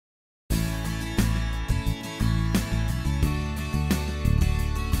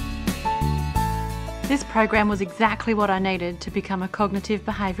This program was exactly what I needed to become a cognitive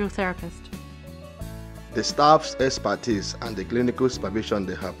behavioural therapist. The staff's expertise and the clinical supervision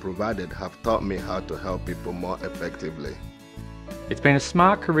they have provided have taught me how to help people more effectively. It's been a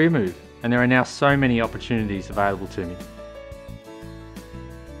smart career move, and there are now so many opportunities available to me.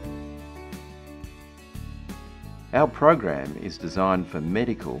 Our program is designed for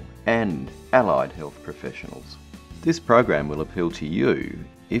medical and allied health professionals. This program will appeal to you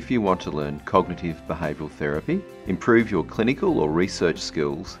if you want to learn cognitive behavioural therapy, improve your clinical or research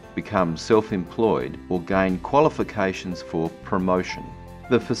skills, become self-employed, or gain qualifications for promotion.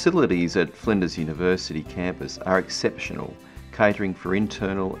 The facilities at Flinders University campus are exceptional, catering for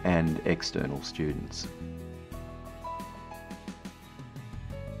internal and external students.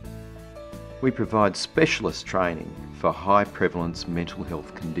 We provide specialist training for high prevalence mental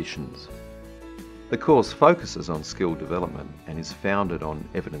health conditions. The course focuses on skill development and is founded on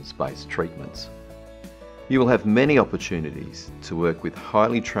evidence-based treatments. You will have many opportunities to work with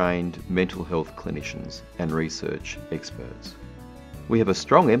highly trained mental health clinicians and research experts. We have a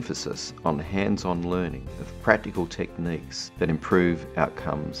strong emphasis on hands-on learning of practical techniques that improve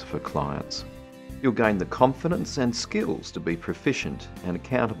outcomes for clients. You'll gain the confidence and skills to be proficient and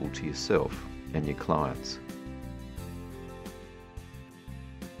accountable to yourself and your clients.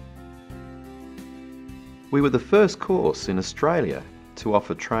 We were the first course in Australia to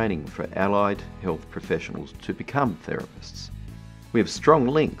offer training for allied health professionals to become therapists. We have strong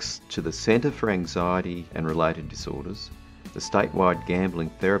links to the Centre for Anxiety and Related Disorders, the statewide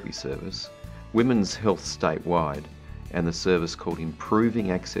Gambling Therapy Service, Women's Health statewide, and the service called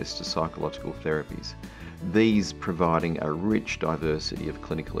Improving Access to Psychological Therapies, these providing a rich diversity of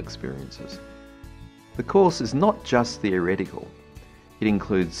clinical experiences. The course is not just theoretical, it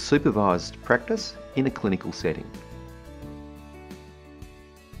includes supervised practice in a clinical setting.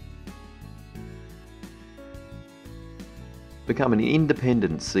 Become an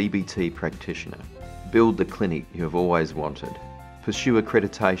independent CBT practitioner. Build the clinic you have always wanted. Pursue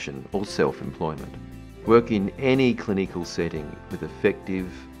accreditation or self-employment. Work in any clinical setting with effective,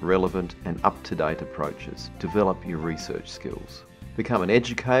 relevant and up-to-date approaches. Develop your research skills. Become an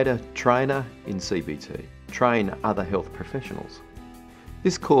educator, trainer in CBT. Train other health professionals.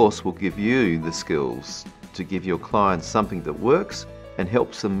 This course will give you the skills to give your clients something that works and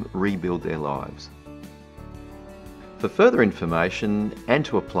helps them rebuild their lives. For further information and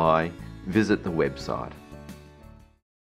to apply, visit the website.